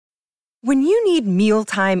When you need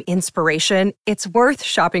mealtime inspiration, it's worth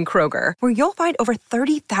shopping Kroger, where you'll find over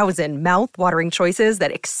 30,000 mouth-watering choices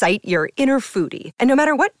that excite your inner foodie. And no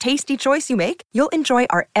matter what tasty choice you make, you'll enjoy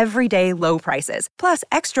our everyday low prices, plus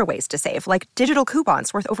extra ways to save, like digital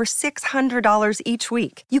coupons worth over $600 each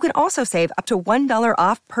week. You can also save up to $1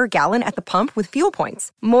 off per gallon at the pump with fuel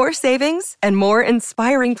points. More savings and more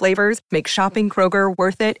inspiring flavors make shopping Kroger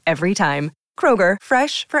worth it every time. Kroger,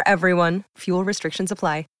 fresh for everyone. Fuel restrictions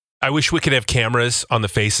apply. I wish we could have cameras on the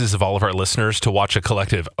faces of all of our listeners to watch a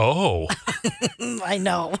collective, oh. I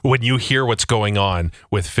know. When you hear what's going on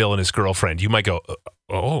with Phil and his girlfriend, you might go,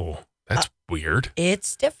 oh, that's weird.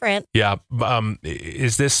 It's different. Yeah.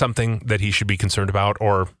 Is this something that he should be concerned about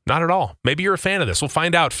or not at all? Maybe you're a fan of this. We'll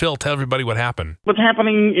find out. Phil, tell everybody what happened. What's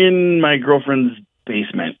happening in my girlfriend's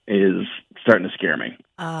basement is starting to scare me.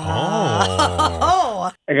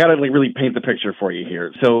 Oh. I got to really paint the picture for you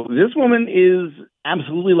here. So this woman is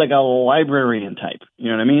absolutely like a librarian type. You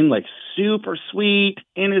know what I mean? Like super sweet,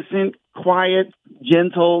 innocent, quiet,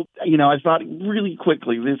 gentle. You know, I thought really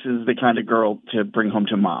quickly, this is the kind of girl to bring home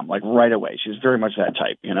to mom, like right away. She's very much that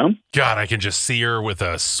type, you know? God, I can just see her with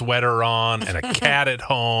a sweater on and a cat at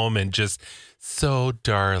home and just so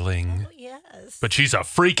darling. Oh, yes. But she's a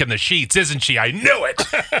freak in the sheets, isn't she? I knew it.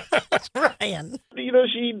 Ryan. You know,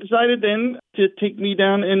 she decided then to take me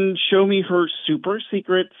down and show me her super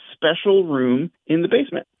secret special room in the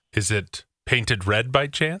basement. Is it painted red by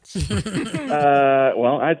chance?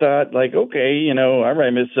 Well, I thought, like, okay, you know, all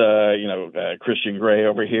right, Miss, Christian Grey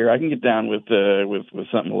over here. I can get down with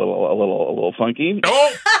something a little funky.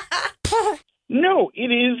 Oh! No,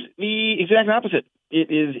 it is the exact opposite. It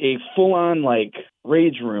is a full-on, like,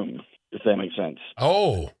 rage room, if that makes sense.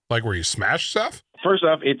 Oh, like where you smash stuff? First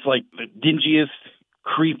off, it's like the dingiest,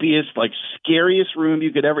 creepiest, like scariest room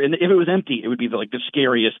you could ever. And if it was empty, it would be the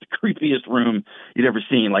scariest, creepiest room you'd ever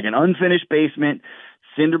seen. Like an unfinished basement,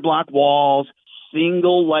 cinder block walls,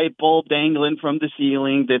 single light bulb dangling from the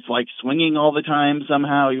ceiling that's like swinging all the time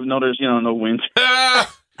somehow, even though there's no wind.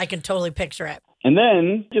 I can totally picture it. And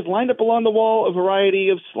then just lined up along the wall a variety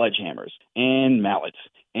of sledgehammers and mallets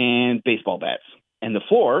and baseball bats, and the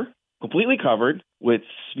floor completely covered with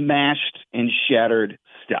smashed and shattered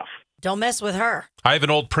stuff. Don't mess with her. I have an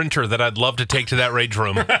old printer that I'd love to take to that rage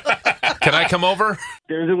room. Can I come over?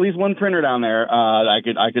 There's at least one printer down there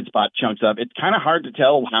that I could spot chunks of. It's kind of hard to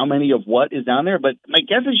tell how many of what is down there, but my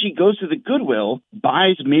guess is she goes to the Goodwill,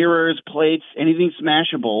 buys mirrors, plates, anything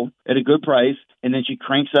smashable at a good price, and then she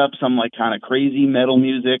cranks up some like kind of crazy metal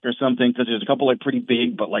music or something, because there's a couple like pretty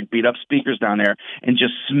big but like beat up speakers down there, and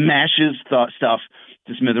just smashes stuff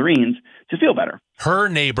to smithereens to feel better. Her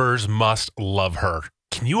neighbors must love her.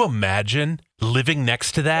 Can you imagine living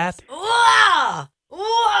next to that? Whoa!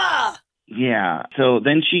 Whoa! Yeah. So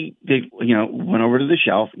then she went over to the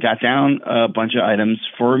shelf, got down a bunch of items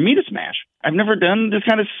for me to smash. I've never done this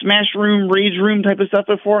kind of smash room, rage room type of stuff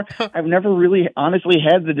before. I've never really honestly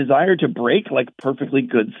had the desire to break like perfectly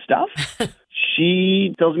good stuff.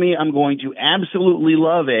 She tells me I'm going to absolutely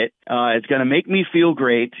love it. It's going to make me feel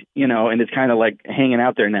great, and it's kind of like hanging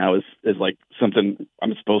out there now is like something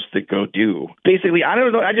I'm supposed to go do. Basically, I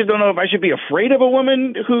don't know. I just don't know if I should be afraid of a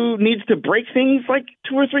woman who needs to break things like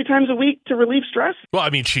 2 or 3 times a week to relieve stress. Well, I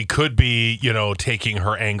mean, she could be, taking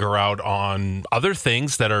her anger out on other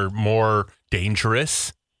things that are more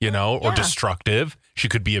dangerous, or destructive. She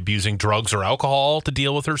could be abusing drugs or alcohol to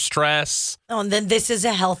deal with her stress. Oh, and then this is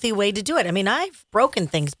a healthy way to do it. I mean, I've broken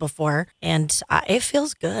things before, and it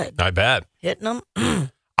feels good. I bet. Hitting them.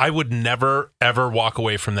 I would never, ever walk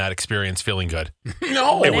away from that experience feeling good.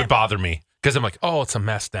 No. It would bother me because I'm like, oh, it's a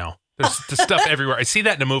mess now. There's stuff everywhere. I see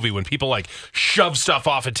that in a movie when people like shove stuff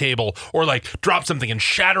off a table or like drop something and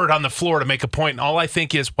shatter it on the floor to make a point. And all I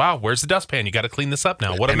think is, wow, where's the dustpan? You got to clean this up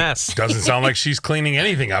now. What a mess. Doesn't sound like she's cleaning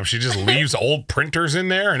anything up. She just leaves old printers in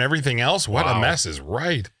there and everything else. What a mess is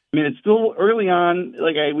right. I mean, it's still early on.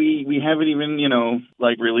 Like we haven't even,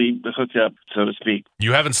 really hooked up, so to speak.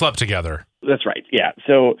 You haven't slept together. That's right. Yeah.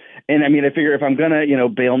 So, and I mean, I figure if I'm going to,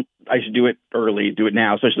 bail, I should do it early, do it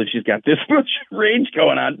now, especially if she's got this much rage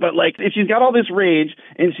going on. But like, if she's got all this rage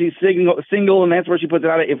and she's single and that's where she puts it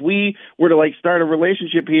out, if we were to like start a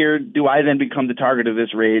relationship here, do I then become the target of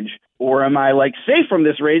this rage? Or am I like safe from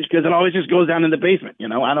this rage because it always just goes down in the basement?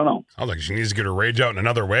 I don't know. Sounds like she needs to get her rage out in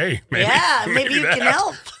another way. Maybe you can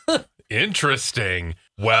help. Interesting.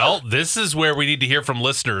 Well, this is where we need to hear from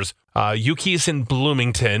listeners. Yuki's in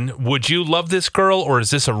Bloomington. Would you love this girl, or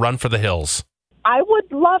is this a run for the hills? I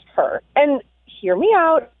would love her. And hear me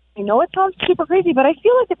out. I know it sounds super crazy, but I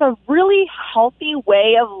feel like it's a really healthy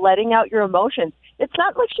way of letting out your emotions. it's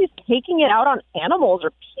not like she's taking it out on animals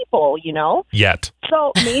or people, you know? Yet.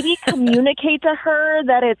 So maybe communicate to her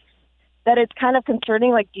that it's kind of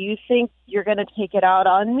concerning. Like, do you think you're going to take it out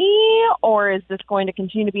on me, or is this going to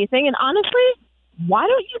continue to be a thing? And honestly, why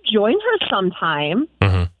don't you join her sometime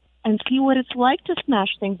and see what it's like to smash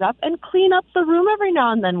things up and clean up the room every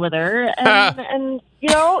now and then with her? And you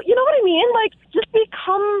know what I mean? Like, just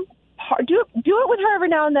become do it with her every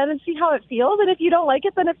now and then and see how it feels. And if you don't like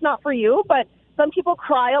it, then it's not for you. But some people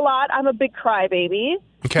cry a lot. I'm a big crybaby.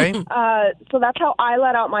 Okay. So that's how I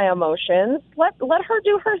let out my emotions. Let her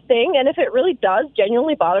do her thing, and if it really does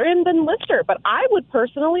genuinely bother him, then list her. But I would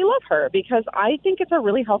personally love her because I think it's a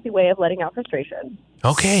really healthy way of letting out frustration.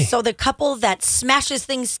 Okay. So the couple that smashes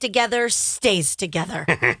things together stays together.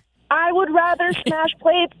 I would rather smash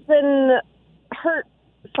plates than hurt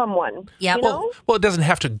someone. Yeah. You know? Well, it doesn't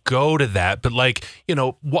have to go to that, but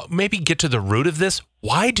maybe get to the root of this.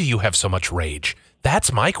 Why do you have so much rage?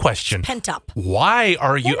 That's my question. Pent up. Why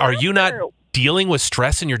are you not true. dealing with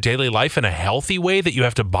stress in your daily life in a healthy way that you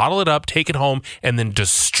have to bottle it up, take it home, and then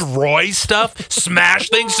destroy stuff, smash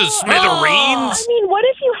things to smithereens? I mean, what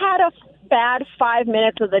if you had a bad 5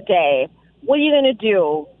 minutes of the day? What are you going to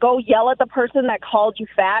do? Go yell at the person that called you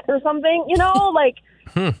fat or something? You know, like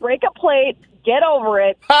break a plate, get over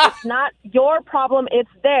it. It's not your problem, it's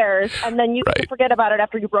theirs. And then you can forget about it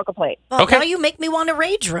after you broke a plate. Well, Okay. now you make me want a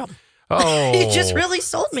rage room. Oh. You just really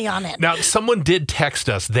sold me on it. Now, someone did text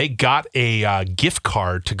us. They got a gift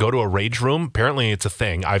card to go to a rage room. Apparently, it's a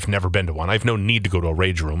thing. I've never been to one. I have no need to go to a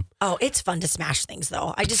rage room. Oh, it's fun to smash things,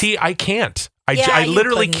 though. See, I can't. Yeah, I you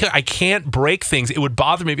literally couldn't. I can't break things. It would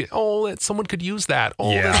bother me. Someone could use that.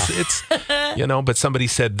 It's but somebody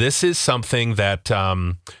said this is something that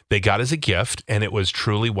they got as a gift, and it was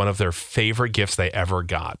truly one of their favorite gifts they ever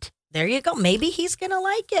got. There you go. Maybe he's going to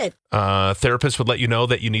like it. Therapists would let you know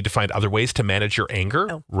that you need to find other ways to manage your anger.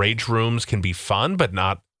 Oh. Rage rooms can be fun, but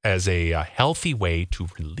not as a healthy way to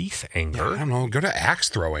release anger. I don't know. Go to axe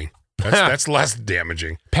throwing. That's less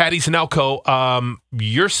damaging. Patty Zanelko,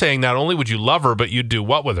 you're saying not only would you love her, but you'd do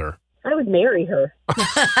what with her? I would marry her.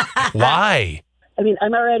 Why? I mean,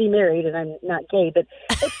 I'm already married and I'm not gay, but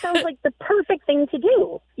it sounds like the perfect thing to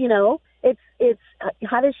do. You know, it's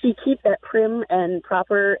how does she keep that prim and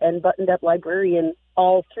proper and buttoned up librarian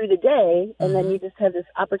all through the day, and then you just have this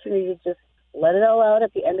opportunity to just let it all out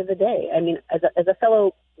at the end of the day. I mean, as a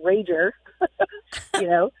fellow rager, you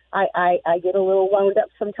know, I get a little wound up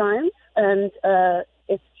sometimes, and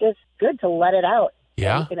it's just good to let it out.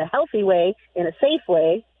 Yeah. In a healthy way, in a safe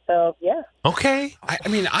way. So, yeah. Okay. I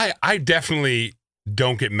mean, I definitely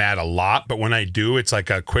don't get mad a lot, but when I do, it's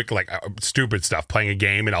like a quick, stupid stuff, playing a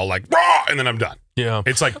game, and I'll "Rah!" and then I'm done. Yeah.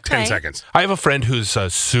 It's like 10 seconds. I have a friend who's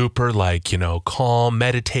super calm,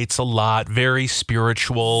 meditates a lot, very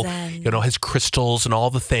spiritual, Zen. Has crystals and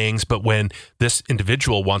all the things. But when this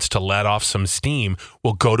individual wants to let off some steam,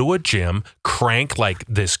 will go to a gym, crank like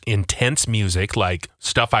this intense music, like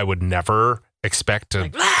stuff I would never expect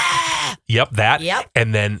to. Yep, that. Yep.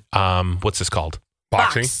 And then what's this called?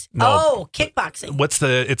 Boxing? Box. No. Oh, kickboxing. It's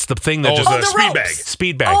the thing that Oh, just the the speed ropes. bag.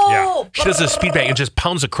 speed bag. Oh. She does a speed bag and just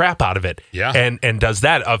pounds the crap out of it. Yeah. And does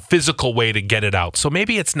that, a physical way to get it out. So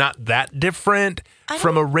maybe it's not that different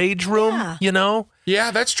from a rage room,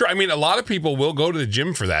 Yeah, that's true. I mean, a lot of people will go to the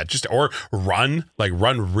gym for that, or run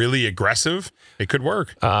really aggressive. It could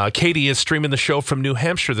work. Katie is streaming the show from New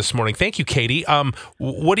Hampshire this morning. Thank you, Katie.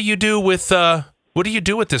 What do you do with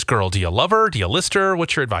this girl? Do you love her? Do you list her?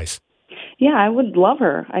 What's your advice? Yeah, I would love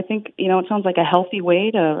her. I think, it sounds like a healthy way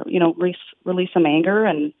to, release some anger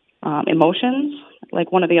and emotions.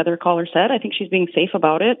 Like one of the other callers said, I think she's being safe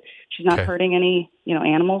about it. She's not hurting any,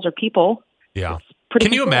 animals or people. Yeah. Pretty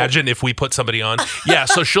Can you controlled. imagine if we put somebody on? Yeah,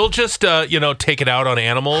 so she'll just, take it out on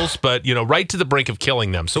animals, but, right to the brink of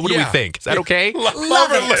killing them. So what do we think? Is that okay? Love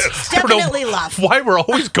her it. list. I don't know Definitely love. why we're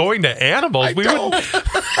always going to animals. We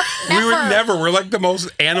would never. We're like the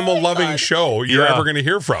most animal-loving show you're ever going to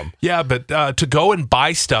hear from. Yeah, but to go and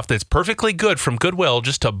buy stuff that's perfectly good from Goodwill,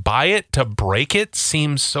 just to buy it, to break it,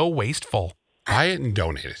 seems so wasteful. Buy it and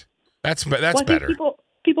donate it. That's Well, I think better.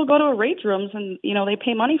 people go to rage rooms and, they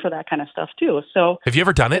pay money for that kind of stuff too. So Have you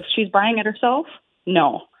ever done it? if she's buying it herself,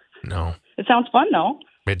 no. No. It sounds fun though.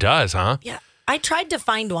 It does, huh? Yeah. I tried to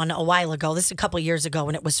find one a while ago. This is a couple of years ago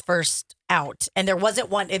when it was first out. And there wasn't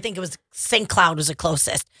one. I think it was St. Cloud was the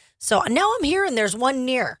closest. So now I'm here and there's one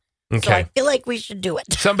near. Okay. So I feel like we should do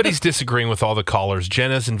it. Somebody's disagreeing with all the callers.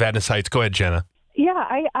 Jenna's in Vadnais Heights. Go ahead, Jenna. Yeah,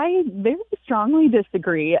 I very strongly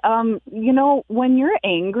disagree. When you're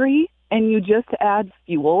angry and you just add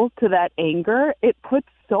fuel to that anger, it puts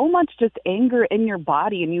so much just anger in your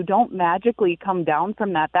body, and you don't magically come down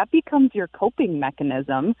from that. That becomes your coping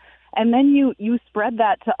mechanism. And then you spread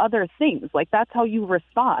that to other things. Like, that's how you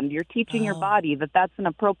respond. You're teaching your body that that's an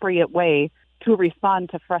appropriate way to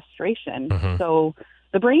respond to frustration. So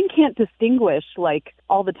the brain can't distinguish, like,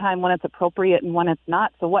 all the time when it's appropriate and when it's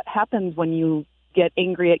not. So what happens when you get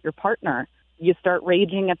angry at your partner? You start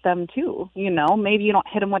raging at them too. Maybe you don't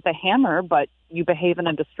hit them with a hammer, but you behave in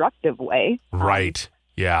a destructive way. Right.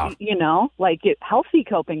 Yeah. Healthy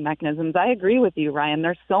coping mechanisms. I agree with you, Ryan.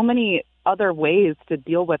 There's so many other ways to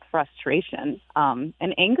deal with frustration. And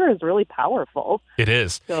anger is really powerful. It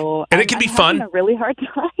is. So and it can be fun. Having a really hard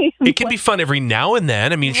time. It can be fun every now and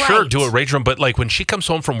then. I mean, sure, do a rage room, but like when she comes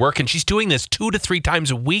home from work and she's doing this 2 to 3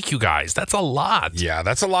 times a week, you guys, that's a lot. Yeah,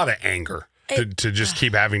 that's a lot of anger. To just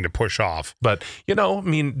keep having to push off. But,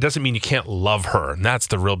 doesn't mean you can't love her. And that's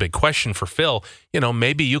the real big question for Phil.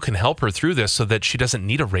 Maybe you can help her through this so that she doesn't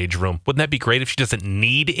need a rage room. Wouldn't that be great if she doesn't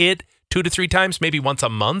need it 2 to 3 times, maybe once a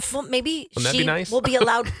month? Well, maybe Wouldn't that be nice? will be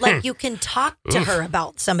allowed, like, you can talk to her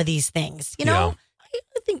about some of these things.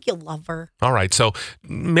 I think you'll love her. All right. So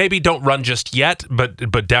maybe don't run just yet, but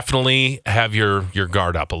definitely have your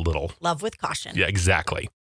guard up a little. Love with caution. Yeah, exactly.